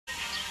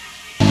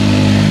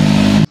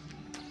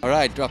All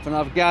right, dropping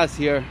off gas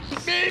here.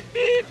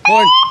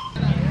 Horn.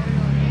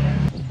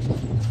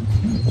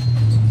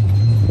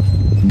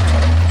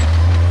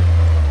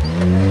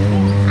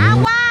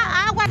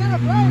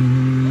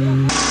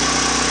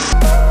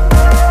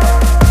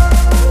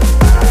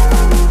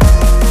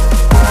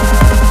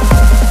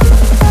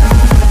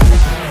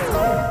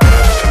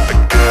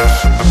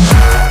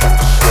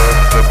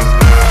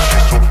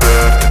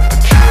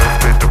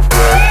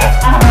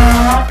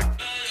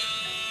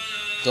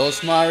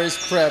 Dos Mares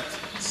prep,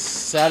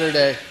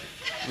 Saturday.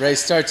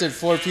 Race starts at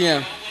 4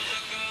 p.m.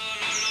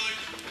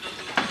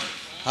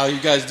 How you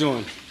guys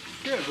doing?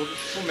 Good, we'll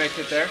make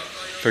it there.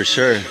 For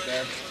sure.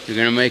 You're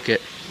gonna make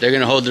it. They're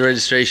gonna hold the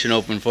registration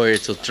open for you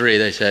till 3,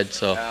 they said,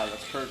 so. Yeah,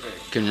 that's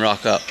perfect. You can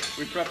rock up.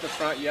 We prepped the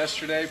front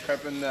yesterday,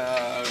 prepping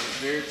the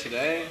rear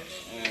today,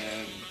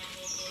 and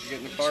get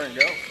in the car and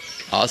go.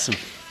 Awesome.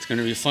 It's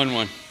gonna be a fun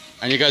one.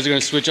 And you guys are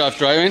gonna switch off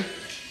driving?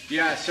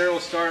 Yeah, Sarah will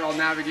start, I'll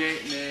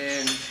navigate, and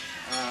then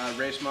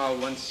race mile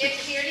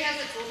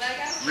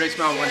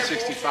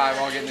 165,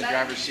 I'll get in the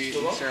driver's seat,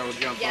 and Sarah will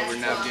jump over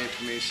and navigate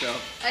for me, so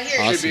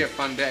it should be a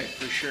fun day,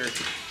 for sure.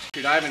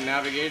 Dude, I haven't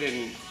navigated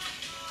in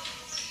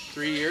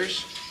 3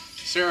 years.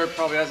 Sarah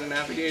probably hasn't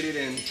navigated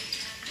in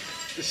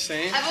the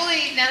same. I've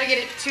only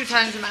navigated 2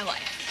 times in my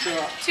life. So,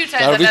 2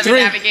 times I've ever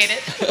navigated.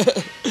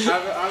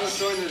 I was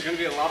feeling there's going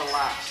to be a lot of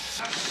laps.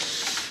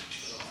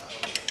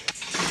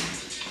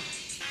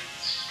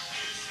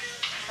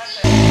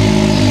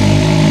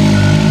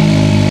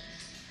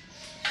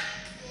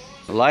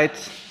 The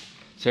lights.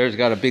 Sarah's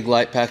got a big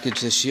light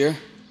package this year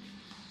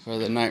for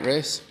the night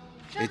race.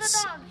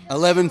 It's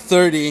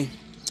 11:30.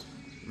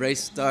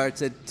 Race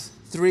starts at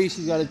 3.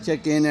 She's got to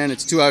check in, and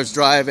it's 2 hours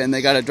drive, and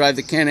they got to drive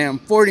the Canam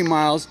 40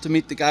 miles to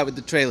meet the guy with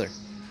the trailer.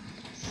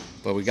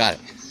 But we got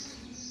it.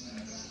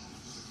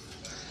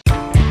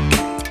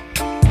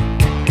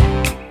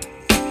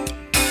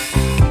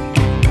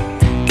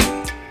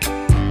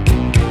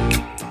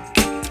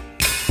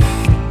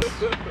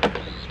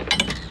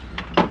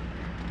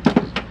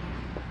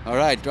 All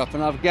right,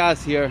 dropping off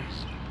gas here.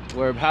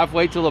 We're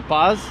halfway to La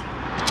Paz,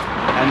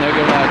 and they're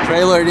gonna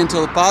trailer it into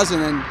La Paz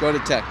and then go to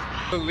Tech.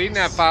 Leading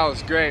that file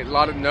is great. A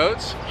lot of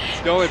notes.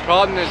 The only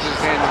problem is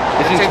it's in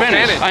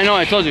Spanish. I know,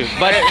 I told you.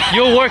 But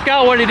you'll work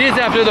out what it is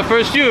after the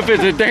first few. If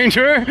it's a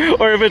danger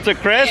or if it's a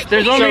crest.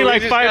 There's only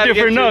like 5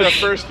 different notes. The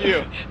first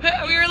few.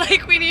 We were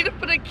like, we need to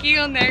put a key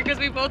on there because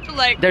we both were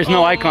like, there's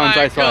no icons.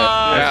 I saw it.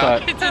 I saw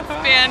it. It's in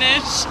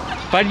Spanish.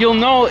 But you'll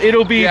know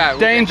it'll be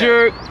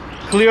danger,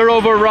 clear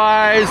over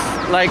rise.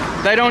 Like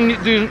they don't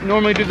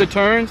normally do the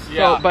turns.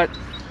 Yeah. So, but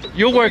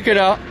you'll work it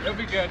out. It'll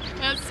be good.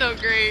 That's so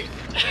great.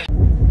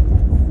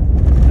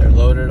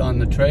 Loaded on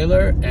the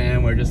trailer,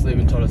 and we're just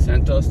leaving Todos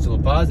Santos to La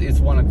Paz.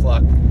 It's 1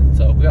 o'clock,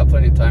 so we got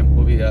plenty of time.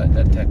 We'll be at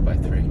Tech by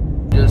 3.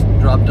 Just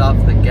dropped off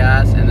the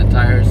gas and the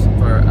tires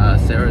for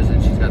Sarah's,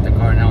 and she's got the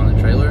car now on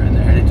the trailer, and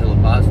they're headed to La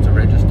Paz to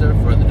register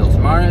for the Dos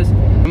Mares.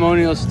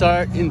 Ceremonial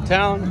start in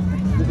town.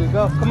 We can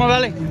go. Come on,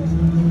 Valley.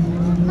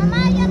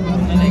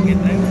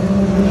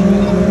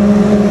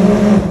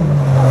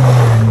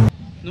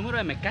 Número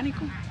de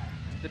mecánico,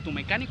 de tu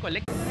mecánico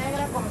eléctrico.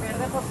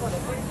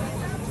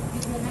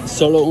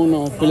 Solo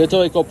uno,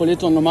 piloto y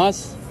copiloto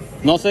nomás.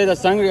 No sé la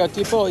sangre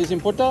tipo, ¿es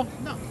importa?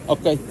 No.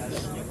 Okay.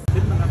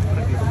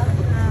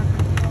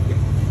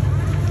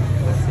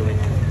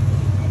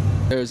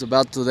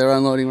 They're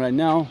unloading right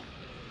now,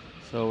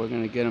 so we're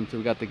gonna get them till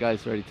we got the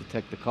guys ready to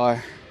take the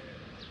car.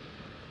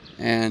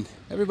 And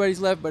everybody's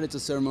left, but it's a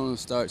ceremonial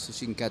start, so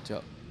she can catch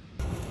up.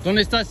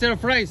 ¿Dónde está Zero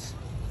Price?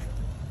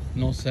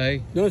 No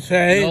sé. No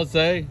sé. No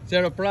sé.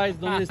 Zero Price,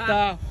 ¿dónde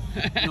está?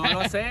 No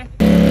lo sé.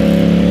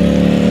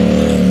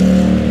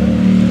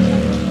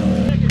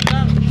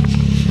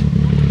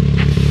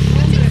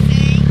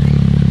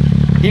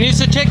 He needs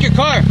to check your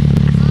car.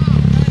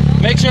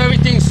 Make sure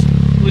everything's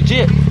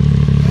legit.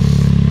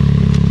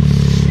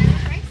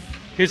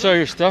 Here's all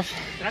your stuff.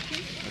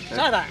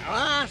 Sara.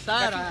 Ah,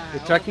 Sara. The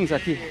tracking's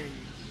aquí.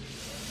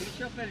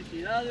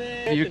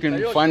 You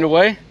can find a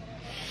way.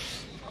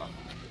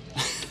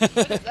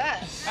 What is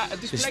that?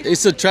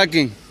 It's a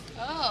tracking.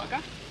 Oh.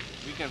 Okay.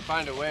 We can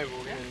find a way, but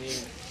we're gonna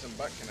need some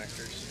butt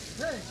connectors.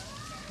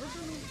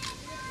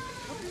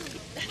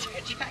 That's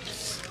your jacket.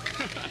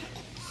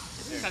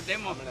 It's a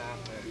demo.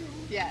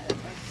 Yeah, that's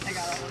right. I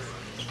got all this.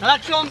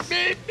 Klaxon,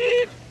 beep,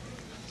 beep.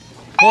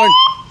 Horn.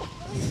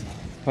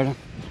 Pardon.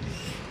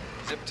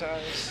 Zip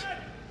ties.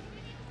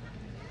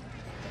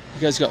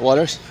 You guys got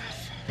waters?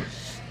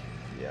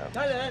 Yeah.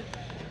 Dale.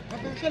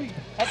 Okay.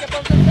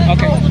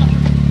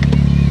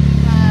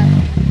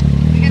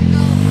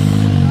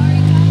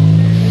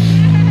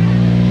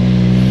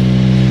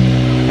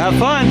 Have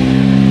fun.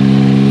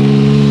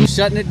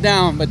 Shutting it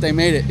down, but they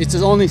made it. It's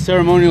his only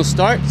ceremonial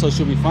start, so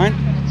she'll be fine.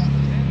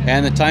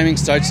 And the timing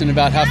starts in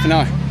about half an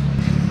hour. 3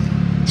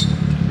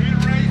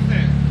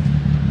 races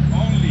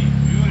only.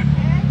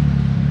 Beautiful.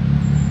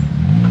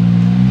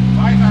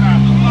 Bye, Sara.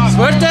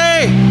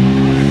 Suerte!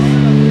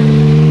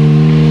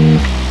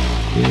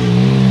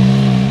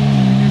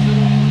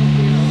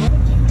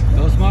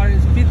 Dos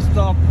Mares pit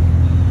stop.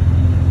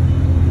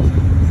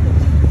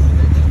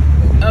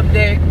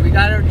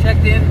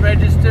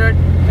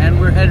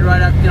 head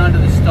right up down to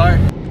the start.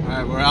 All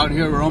right, we're out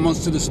here. We're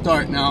almost to the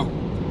start now.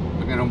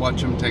 We're gonna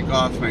watch them take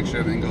off, make sure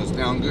everything goes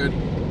down good.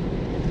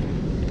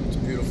 It's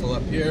beautiful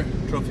up here.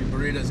 Trophy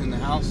burritas in the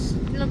house.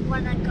 Look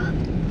what I got.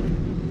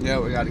 Yeah,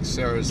 we got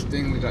Sarah's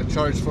thing. We got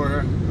charged for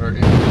her.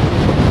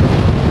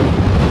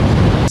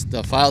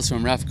 The files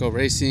from Rafco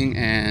Racing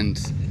and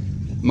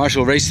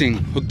Marshall Racing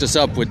hooked us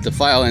up with the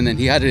file, and then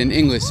he had it in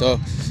English, so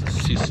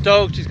she's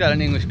stoked. She's got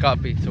an English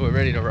copy, so we're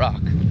ready to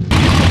rock.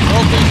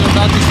 Okay, so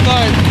about to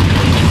start.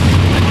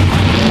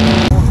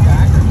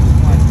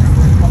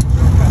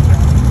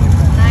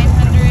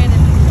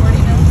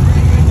 940 mils.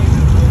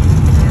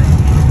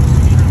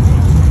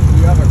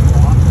 You have a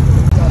clock?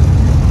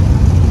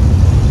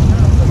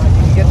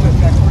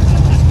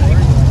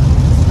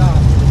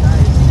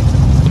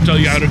 I'll tell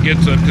you how to get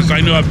to, because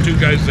I know I have 2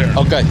 guys there.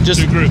 Okay,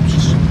 just 2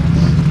 groups.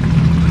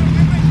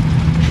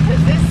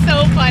 This is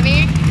so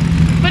funny.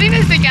 Putting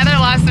this together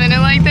last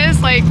minute like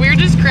this, like we were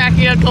just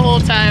cracking up the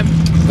whole time.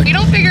 We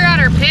don't figure out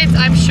our pits.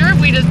 I'm sure if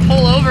we just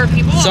pull over,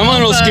 people will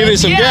someone will give you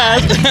some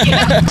gas.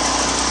 Yeah.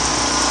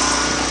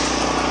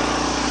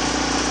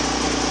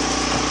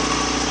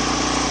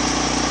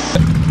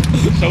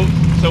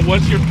 So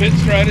what's your pit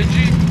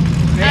strategy?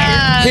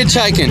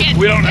 Hitchhiking.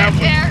 We don't have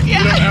one. Yeah. We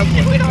don't have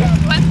one. We don't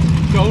have one.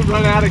 Don't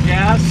run out of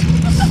gas.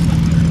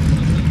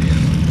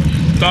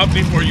 Stop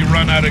before you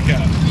run out of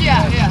gas.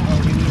 Yeah.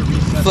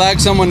 Flag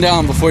someone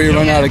down before you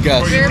run out of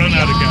gas. Before you We're run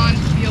out of gas. beyond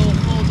fuel.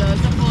 Hold us.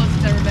 The fullest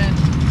it's ever been.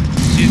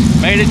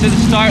 She's made it to the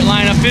start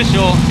line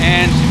official,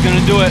 and she's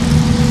gonna do it.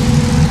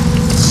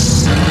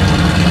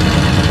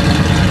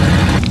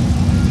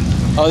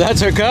 Oh,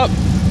 that's her cup?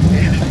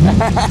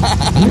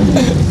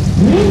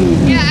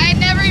 Yeah, I had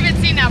never even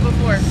seen that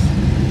before.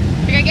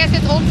 Like, I guess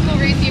it's old school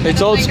racing. It's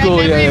but old like, school,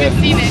 I've never yeah.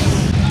 even seen it.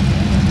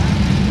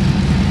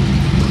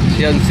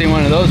 She hasn't seen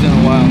one of those in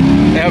a while,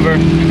 ever.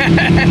 You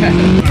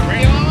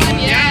want one?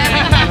 Yeah.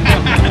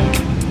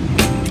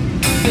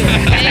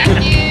 Thank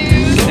you.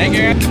 Thank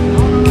you.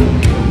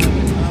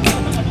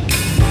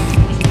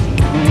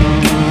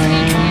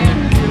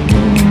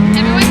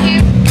 Everyone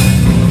here.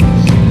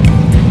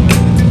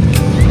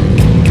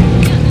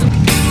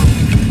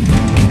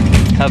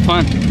 Have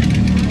fun.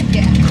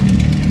 Yeah.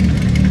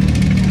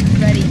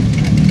 Ready.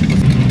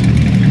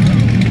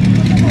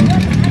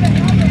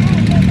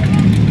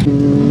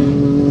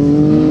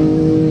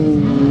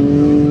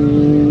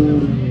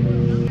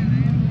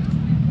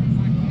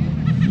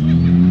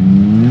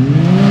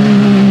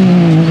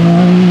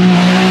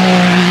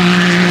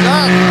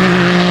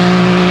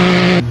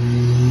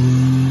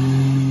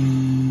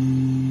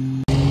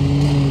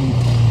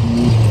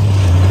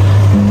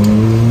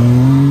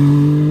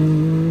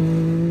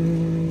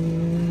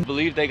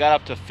 They got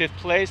up to 5th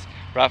place.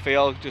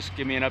 Rafael just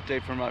gave me an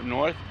update from up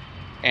north,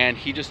 and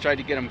he just tried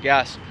to get him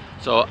gas.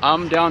 So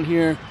I'm down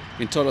here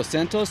in Todos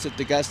Santos at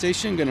the gas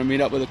station, gonna meet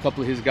up with a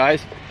couple of his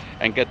guys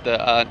and get the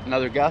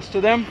another gas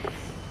to them.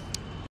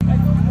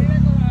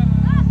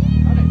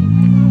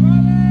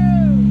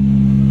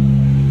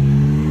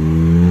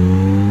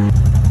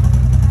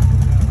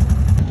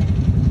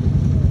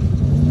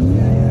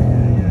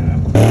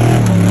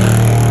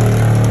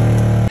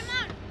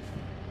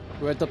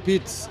 We're at the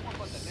pits.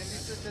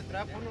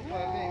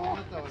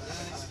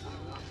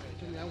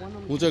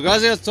 Muchas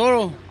gracias,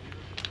 Toro.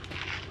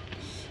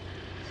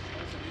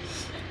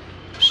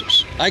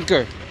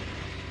 Anchor.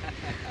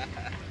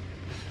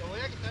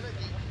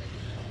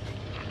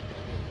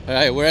 All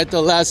right, we're at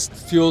the last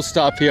fuel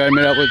stop here. I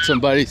met up with some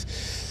buddies,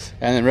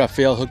 and then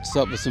Rafael hooked us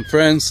up with some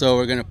friends, so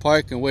we're gonna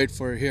park and wait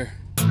for her here.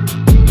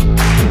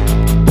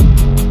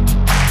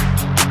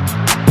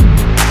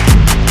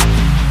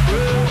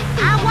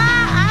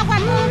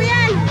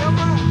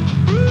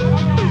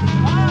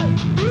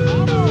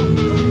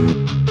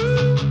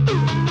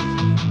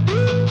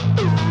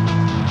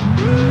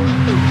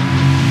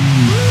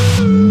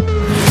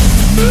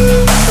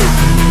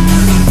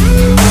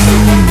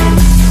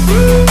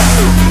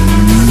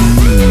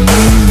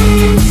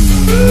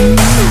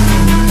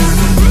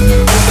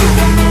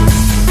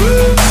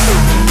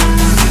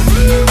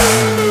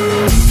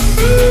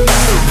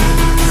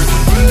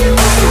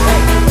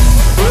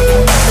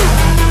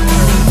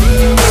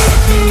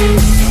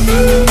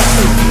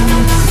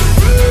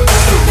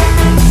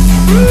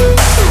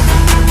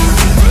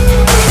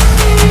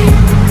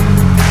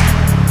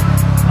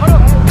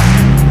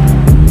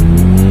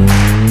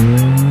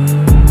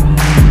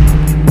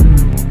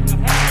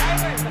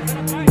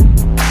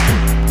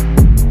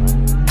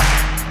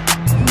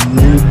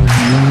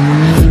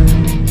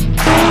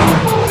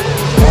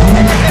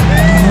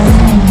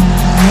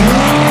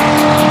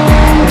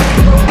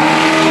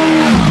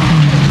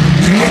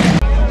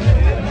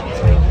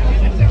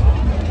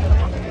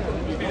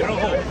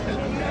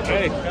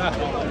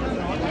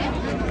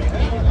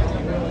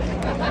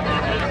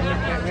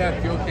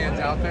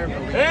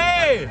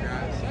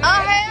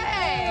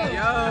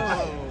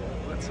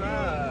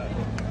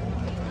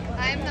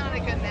 I'm not a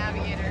good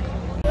navigator.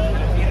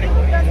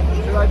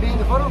 Should I be in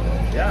the photo?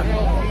 Yeah,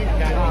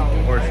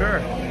 for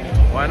sure.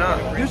 Why not?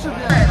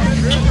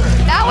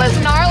 That was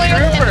gnarly.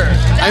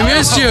 I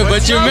missed you,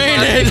 but you made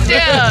it.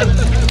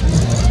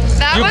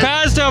 You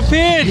passed our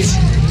pits.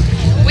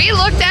 We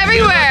looked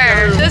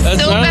everywhere. The That's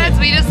silt right. beds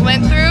we just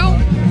went through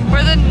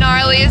were the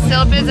gnarliest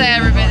silt beds I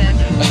ever been in.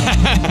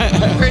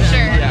 For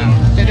sure.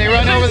 Yeah. Did they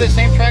run over the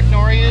same track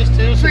Norra used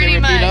too? So Pretty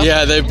much.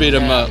 Yeah, they beat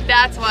him up.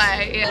 That's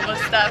why it was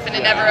stuff and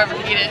it never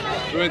overheated.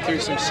 We went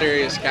through some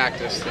serious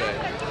cactus today.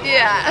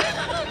 Yeah.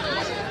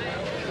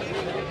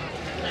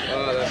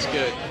 Oh, that's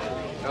good.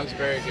 That was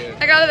very good.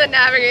 I got to the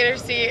navigator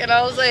seat and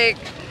I was like,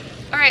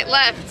 all right,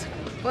 left.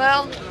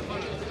 Well,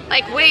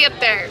 like way up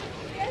there.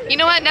 You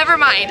know what? Never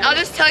mind. I'll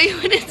just tell you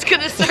when it's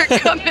gonna start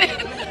coming.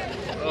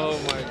 Oh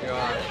my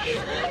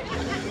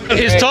gosh.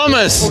 He's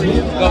Thomas. The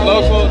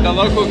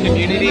local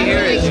community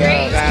here is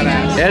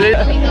badass. Dude,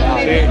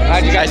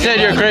 How'd you I guys said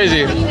you're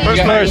crazy.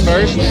 first?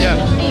 Yeah.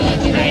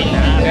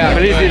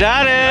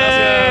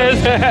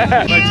 Felicidades!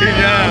 My team,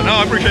 yeah. No,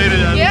 I appreciate it.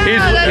 Yeah.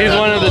 Yeah, He's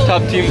one of the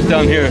top teams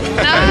down here.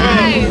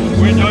 nice.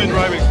 We enjoy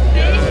driving.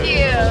 Thank you.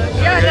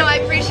 Yeah, no, I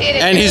appreciate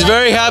it. And he's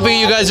very happy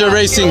you guys are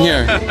racing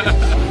here.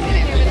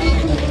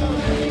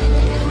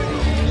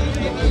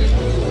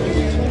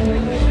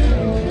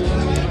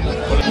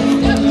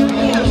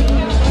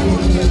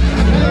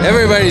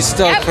 Everybody's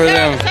stoked for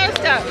them. So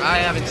stoked. I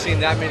haven't seen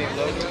that many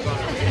locals on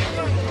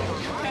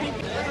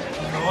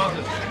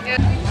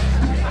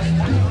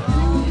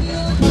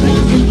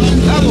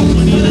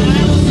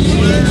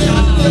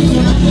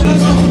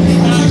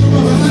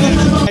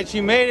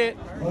You made it.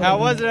 How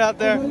was it out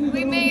there?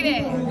 We made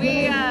it.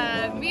 Me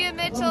and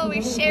Mitchell,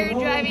 we shared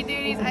driving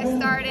duties. I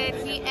started,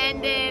 he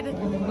ended.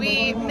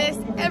 We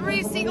missed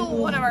every single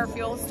one of our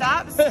fuel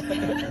stops because we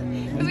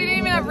didn't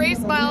even have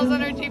race miles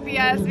on our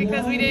GPS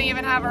because we didn't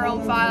even have our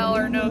own file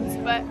or notes.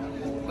 But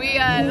we,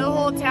 the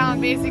whole town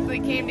basically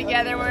came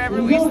together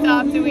wherever we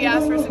stopped and we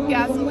asked for some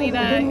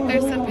gasolina.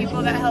 There's some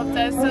people that helped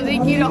us. So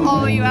thank you to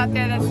all of you out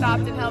there that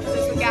stopped and helped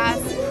us with gas.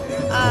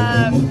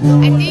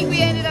 I think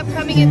we ended up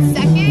coming in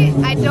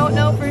second. I don't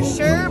know for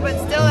sure, but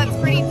still that's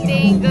pretty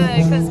dang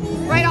good because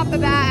right off the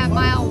bat at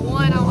mile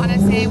 1, I want to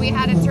say, we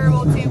had a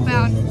turbo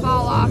 2-pound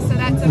fall off, so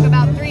that took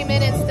about 3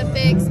 minutes to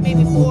fix,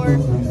 maybe 4.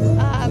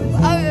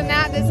 Other than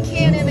that, this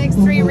Canam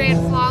X3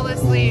 ran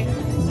flawlessly,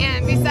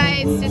 and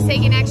besides just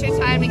taking extra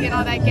time to get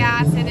all that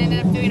gas and ended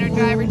up doing our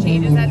driver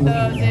changes at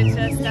those, it's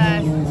just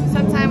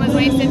some time was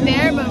wasted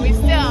there, but we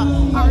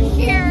still are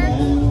here.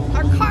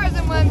 Our car's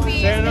in one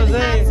piece and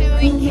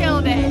absolutely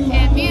killed it.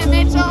 And me and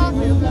Mitchell,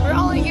 we're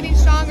only getting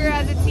stronger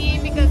as a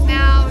team because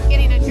now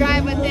getting to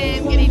drive with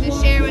him, getting to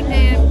share with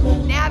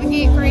him,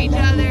 navigate for each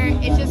other,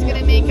 it's just going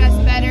to make us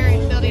better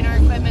in building our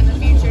equipment in the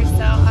future.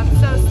 So I'm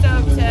so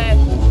stoked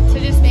to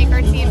just make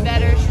our team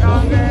better,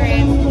 stronger,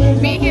 and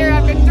be here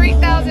after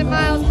 3,000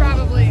 miles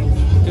probably.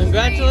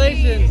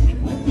 Congratulations.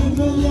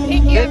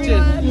 Thank you,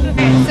 everyone.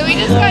 So we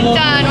just got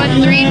done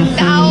with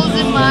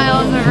 3,000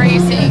 miles of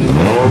racing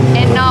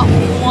and not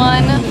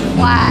one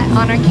flat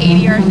on our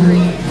KDR3.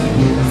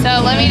 So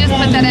let me just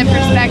put that in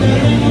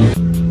perspective.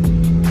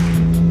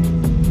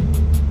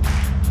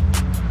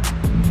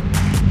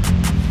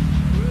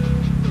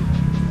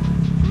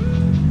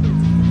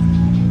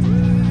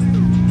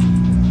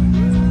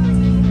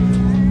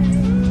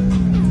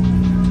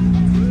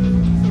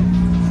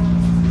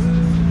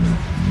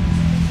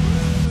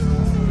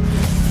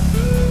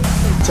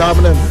 Top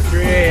of them.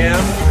 3 a.m.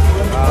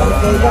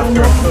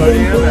 After a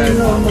podium at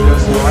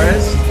Dos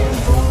Mares,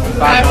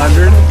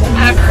 500.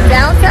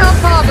 Downtown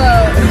Cabo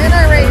in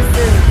our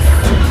races.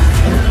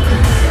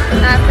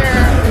 After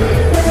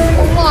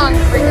a long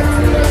freaking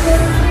season.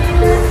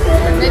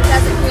 The Mitch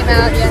hasn't came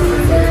out yet to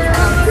see the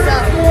town. So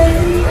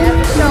we have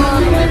to show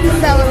them and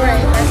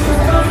celebrate.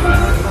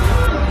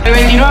 El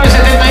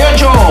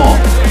 2978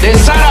 de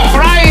Sara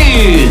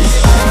Price.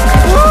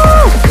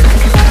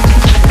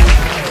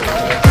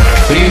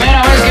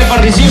 Primera vez que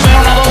participa en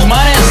una Dos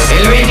Mares.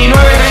 El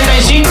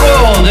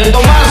 2935 de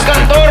Tomás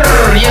Cantor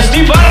y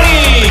Steve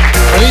Barry.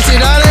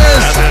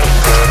 Felicidades.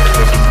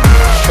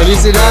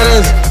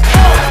 Felicidades.